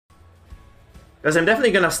Because I'm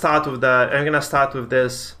definitely gonna start with that. I'm gonna start with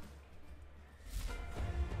this.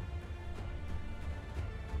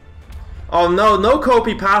 Oh no, no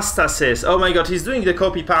copy pasta, sis. Oh my god, he's doing the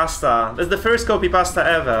copy pasta. That's the first copy pasta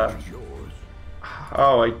ever.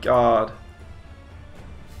 Oh my god.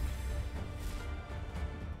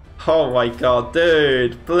 Oh my god,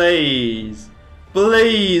 dude, please.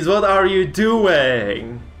 Please, what are you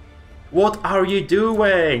doing? What are you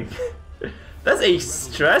doing? That's a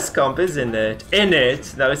stress comp, isn't it? In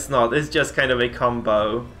it. No, it's not. It's just kind of a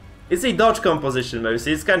combo. It's a dodge composition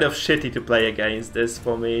mostly. It's kind of shitty to play against this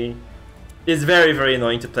for me. It's very, very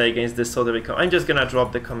annoying to play against this sort of a comp. I'm just gonna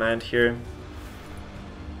drop the command here.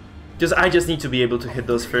 Because I just need to be able to hit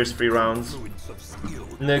those first 3 rounds.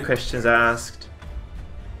 No questions asked.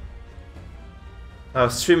 Oh,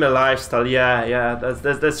 streamer lifestyle. Yeah,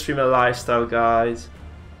 that's streamer lifestyle, guys.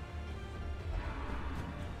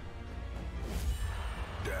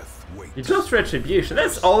 He drops retribution.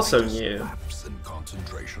 That's also new.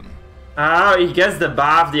 Ah, he gets the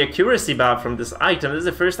buff, the accuracy buff from this item. This is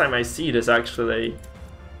the first time I see this actually.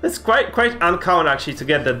 It's quite uncommon actually to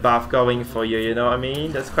get that buff going for you. You know what I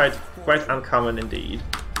mean? That's quite uncommon indeed.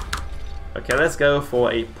 Okay, let's go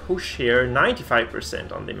for a push here.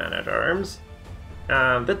 95% on the man-at-arms.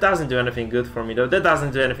 That doesn't do anything good for me though. That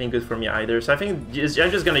doesn't do anything good for me either. So I think I'm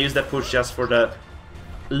just gonna use that push just for the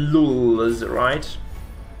lulz, right?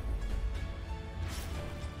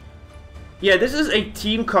 Yeah, this is a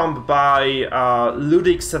team comp by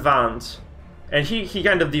Ludic Savant, and he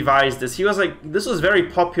kind of devised this. He was like, this was very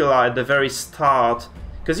popular at the very start,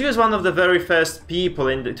 because he was one of the very first people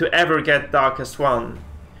to ever get Darkest One.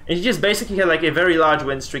 And he just basically had like a very large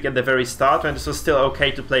win streak at the very start, when this was still okay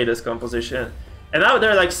to play this composition. And now there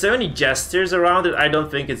are like so many gestures around it, I don't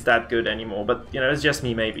think it's that good anymore, but you know, it's just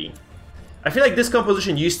me maybe. I feel like this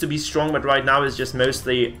composition used to be strong, but right now it's just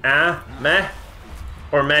mostly meh.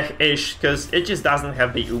 Or meh-ish, because it just doesn't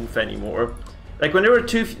have the oomph anymore. Like when there were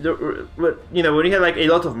you know, when you had like a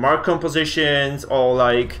lot of mark compositions or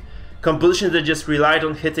like compositions that just relied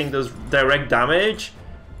on hitting those direct damage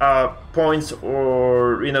points,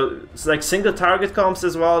 or you know, like single target comps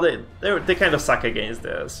as well, they kind of suck against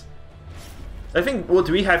this. I think what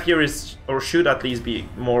we have here is, or should at least be,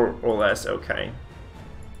 more or less okay.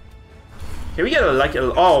 Okay, we get like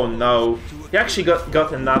a, oh no, he actually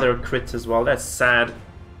got another crit as well. That's sad.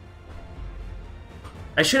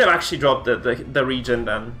 I should have actually dropped the regen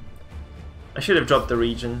then. I should have dropped the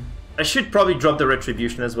regen. I should probably drop the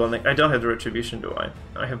retribution as well. I don't have the retribution, do I?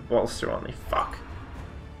 I have bolster only. Fuck.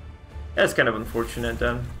 That's kind of unfortunate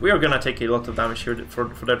then. We are gonna take a lot of damage here for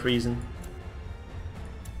that reason.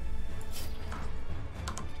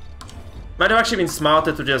 Might have actually been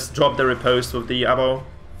smarter to just drop the riposte with the abo,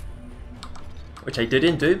 which I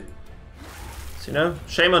didn't do. So, you know,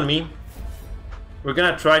 shame on me. We're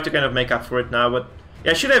gonna try to kind of make up for it now, but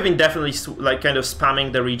yeah, I should have been definitely like kind of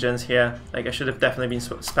spamming the regions here. Like I should have definitely been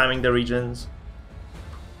spamming the regions.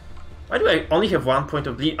 Why do I only have 1 point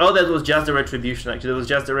of bleed? Oh, that was just the retribution actually. That was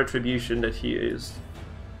just the retribution that he used.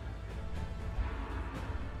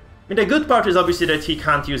 I mean, the good part is obviously that he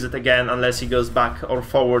can't use it again unless he goes back or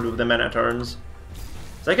forward with the man-at-arms.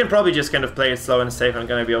 So I can probably just kind of play it slow and safe. I'm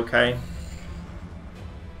gonna be okay.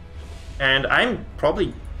 And I'm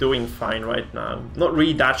probably doing fine right now. Not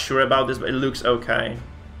really that sure about this, but it looks okay.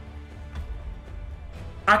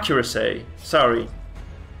 Accuracy. Sorry.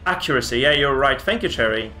 Accuracy. Yeah, you're right. Thank you,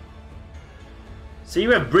 Cherry. So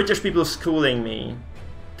you have British people schooling me.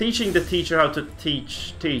 Teaching the teacher how to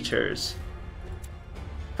teach teachers.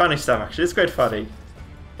 Funny stuff, actually. It's quite funny.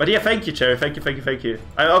 But yeah, thank you, Cherry. Thank you, thank you, thank you.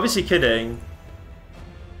 I'm obviously kidding.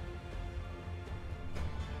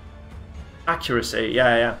 Accuracy.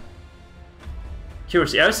 Yeah.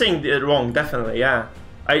 Accuracy. I was saying it wrong, definitely, yeah.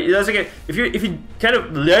 That's like if you kind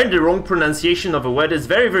of learn the wrong pronunciation of a word, it's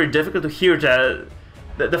very, very difficult to hear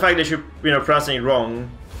the fact that you're, you know, pronouncing it wrong.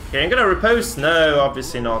 Okay, I'm gonna repost. No,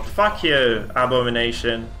 obviously not. Fuck you,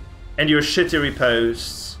 Abomination, and your shitty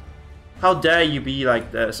reposts. How dare you be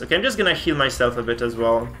like this? Okay, I'm just gonna heal myself a bit as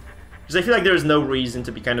well, because I feel like there's no reason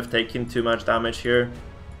to be kind of taking too much damage here.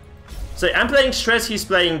 So I'm playing stress. He's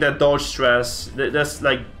playing the dodge stress. That's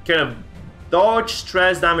like kind of dodge,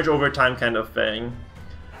 stress, damage over time kind of thing.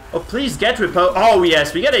 Oh, please get repo. Oh,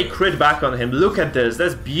 yes, we get a crit back on him. Look at this.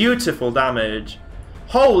 That's beautiful damage.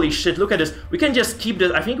 Holy shit, look at this. We can just keep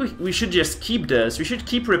this. I think we should just keep this. We should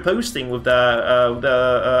keep reposting with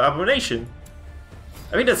the Abomination.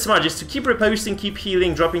 I think that's smart. Just to keep reposting, keep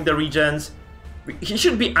healing, dropping the regens. He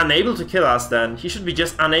should be unable to kill us then. He should be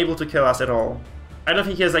just unable to kill us at all. I don't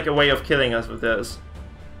think he has like a way of killing us with this.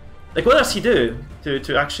 Like, what does he do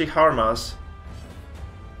to actually harm us?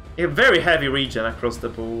 A very heavy regen across the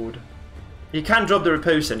board. You can't drop the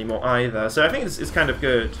repose anymore either, so I think it's kind of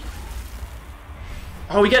good.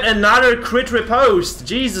 Oh, we get another crit repose!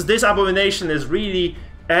 Jesus, this abomination is really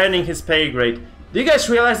earning his pay grade. Do you guys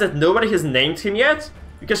realize that nobody has named him yet?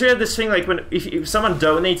 Because we have this thing like when if someone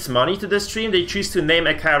donates money to the stream, they choose to name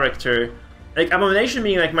a character. Like Abomination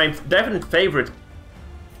being like my definite favorite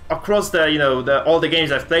across the, you know, all the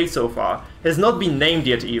games I've played so far, has not been named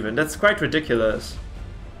yet even. That's quite ridiculous.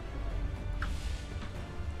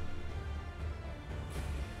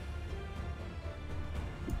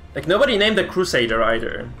 Like, nobody named the Crusader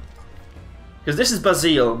either. Because this is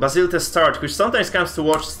Basile Testart, who sometimes comes to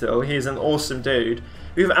watch still. He's an awesome dude.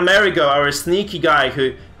 We have Amerigo, our sneaky guy,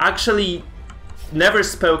 who actually never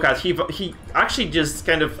spoke out. He actually just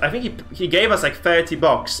kind of, I think he gave us like 30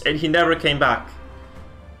 bucks, and he never came back.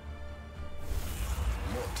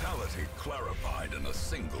 Mortality clarified in a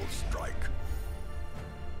single strike.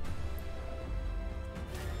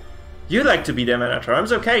 You'd like to be the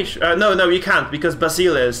Man-at-Arms? Okay, no, you can't, because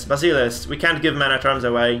Basilisk. We can't give Man-at-Arms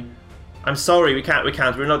away. I'm sorry, we can't.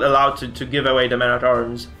 We're not allowed to give away the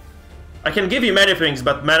Man-at-Arms. I can give you many things,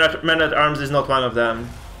 but Man-at-Arms is not one of them.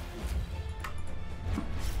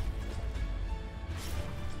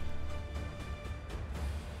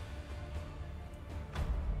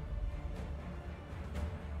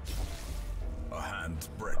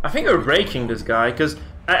 I think we're breaking this guy, because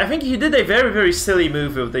I think he did a very, very silly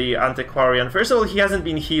move with the Antiquarian. First of all, he hasn't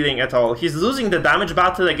been healing at all. He's losing the damage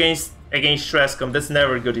battle against Trescom. That's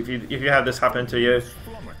never good if you have this happen to you.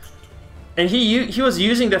 And he was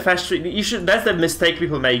using the fast treat. That's the mistake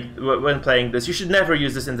people make when playing this. You should never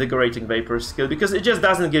use this Invigorating Vapor skill, because it just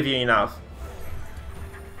doesn't give you enough.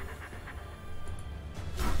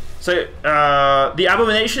 So, the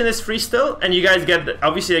Abomination is free still, and you guys get,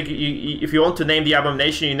 obviously, like, if you want to name the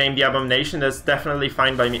Abomination, you name the Abomination, that's definitely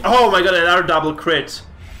fine by me. Oh my god, another double crit!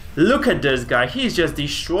 Look at this guy, he's just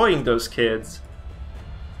destroying those kids.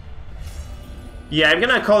 Yeah, I'm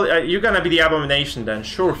gonna call, you're gonna be the Abomination then,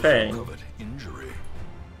 sure thing.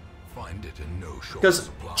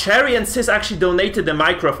 Because Cherry and Sis actually donated the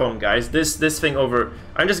microphone, guys, this thing over.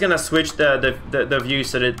 I'm just gonna switch the view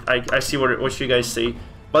so that I see what you guys see.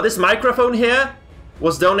 But this microphone here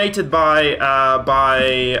was donated by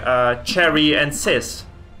Cherry and Sis.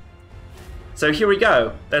 So here we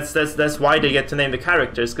go. That's why they get to name the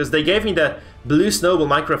characters, because they gave me the Blue Snowball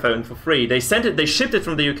microphone for free. They shipped it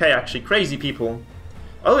from the UK actually. Crazy people.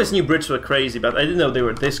 I always knew Brits were crazy, but I didn't know they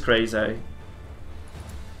were this crazy.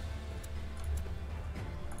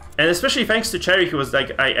 And especially thanks to Cherry, who was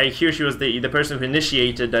like, I hear she was the person who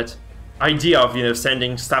initiated that idea of, you know,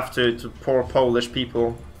 sending stuff to poor Polish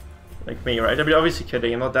people like me, right? I mean, obviously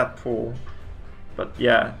kidding, I'm not that poor. But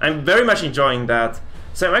yeah, I'm very much enjoying that.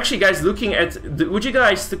 So I'm actually, guys, looking at, would you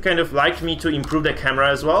guys to kind of like me to improve the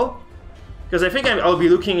camera as well? Because I think I'll be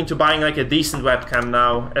looking into buying like a decent webcam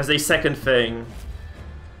now as a second thing.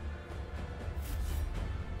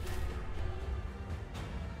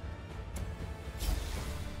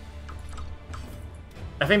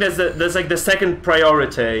 I think that's like the second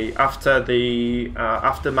priority after the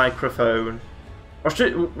after microphone. Or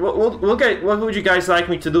should we'll get, what would you guys like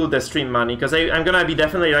me to do with the stream money? Because I'm gonna be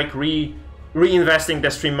definitely like reinvesting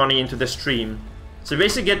the stream money into the stream. So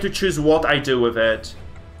basically get to choose what I do with it.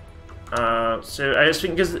 So I just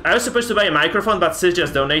think, because I was supposed to buy a microphone, but Sis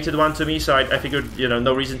just donated one to me, so I figured, you know,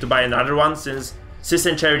 no reason to buy another one since Sis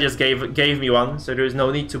and Cherry just gave me one, so there is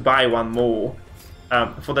no need to buy one more.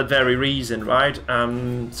 For that very reason, right?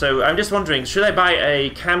 So I'm just wondering, should I buy a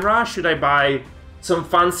camera? Should I buy some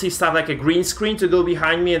fancy stuff like a green screen to go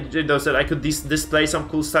behind me, and, you know, so that I could display some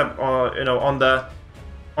cool stuff, you know, on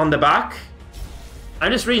the back?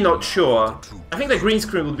 I'm just really not sure. I think the green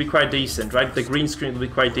screen would be quite decent, right? The green screen would be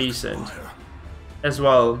quite decent as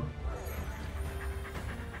well.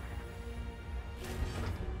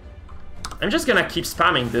 I'm just gonna keep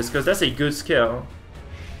spamming this because that's a good skill.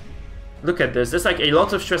 Look at this, there's like a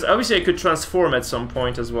lot of stress. Obviously I could transform at some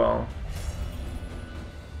point as well.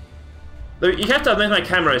 Look, you have to admit my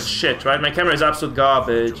camera is shit, right? My camera is absolute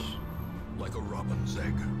garbage. Like a robin's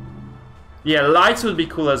egg. Yeah, lights would be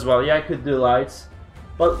cool as well. Yeah, I could do lights.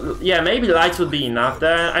 But yeah, maybe lights would be enough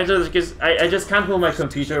there. I just can't move my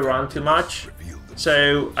computer around too much.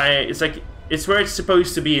 So it's like, it's where it's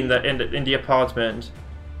supposed to be in the apartment.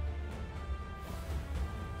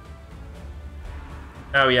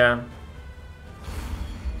 Oh yeah.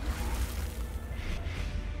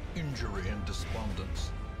 Injury and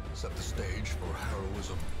despondence set the stage for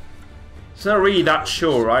heroism. It's not really that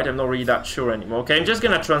sure, right? I'm not really that sure anymore. Okay, I'm just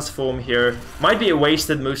gonna transform here. Might be a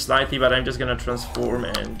wasted move slightly, but I'm just gonna transform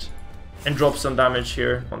and and drop some damage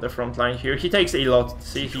here on the front line here. He takes a lot.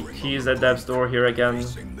 See, he is at death's door here again,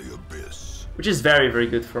 which is very, very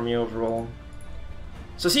good for me overall.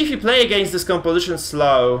 So see, if you play against this composition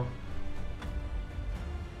slow,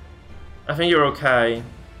 I think you're okay.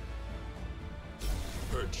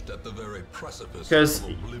 Because,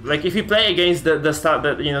 like, if you play against the start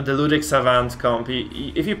that, you know, the Ludic Savant comp,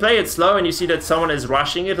 if you play it slow and you see that someone is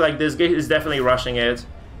rushing it, like this guy is definitely rushing it.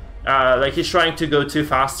 Like, he's trying to go too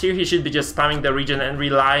fast here. He should be just spamming the region and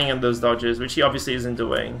relying on those dodges, which he obviously isn't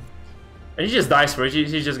doing. And he just dies for it.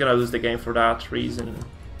 He's just gonna lose the game for that reason.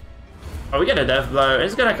 Oh, we get a death blow.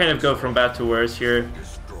 It's gonna kind of go from bad to worse here.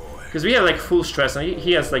 Because we have, like, full stress, and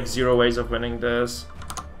he has, like, 0 ways of winning this.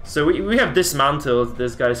 So we have dismantled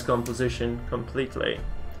this guy's composition completely.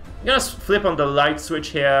 I'm gonna flip on the light switch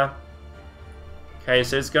here. Okay,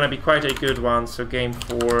 so it's gonna be quite a good one. So game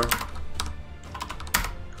 4.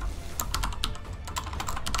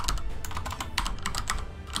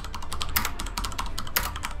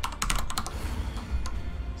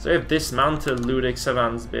 So we have dismantled Ludic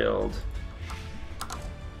Savant's build.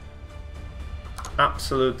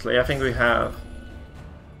 Absolutely, I think we have.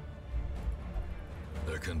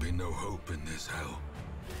 There can be no hope in this hell.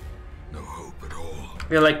 No hope at all.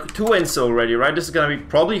 We have like 2 wins already, right? This is gonna be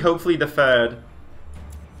probably, hopefully, the 3rd.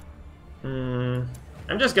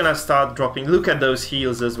 I'm just gonna start dropping. Look at those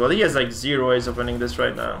heals as well. He has like 0 ways of winning this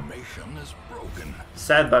right now.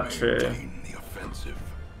 Sad but true.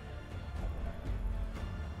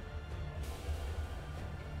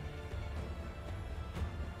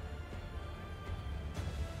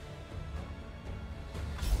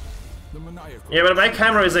 Yeah, but my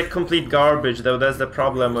camera is like complete garbage though, that's the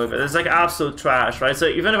problem with it. It's like absolute trash, right? So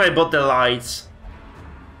even if I bought the lights,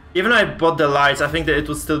 I think that it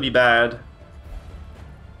would still be bad.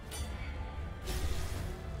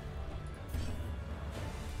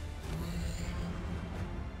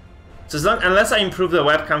 So unless I improve the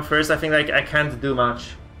webcam first, I think like I can't do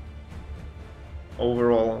much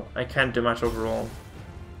overall. I can't do much overall.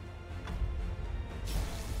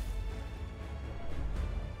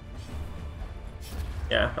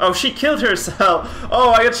 Yeah. Oh, she killed herself.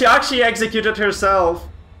 Oh my god, she actually executed herself.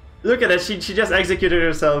 Look at that, she just executed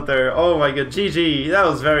herself there. Oh my god, GG. That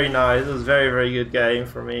was very nice. It was very, very good game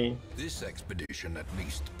for me. This expedition at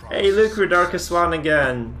least. Hey, look, we're Darkest One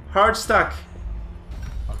again. Hard stuck.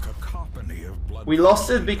 A cacophony of blood. We lost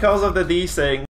it because of the desync.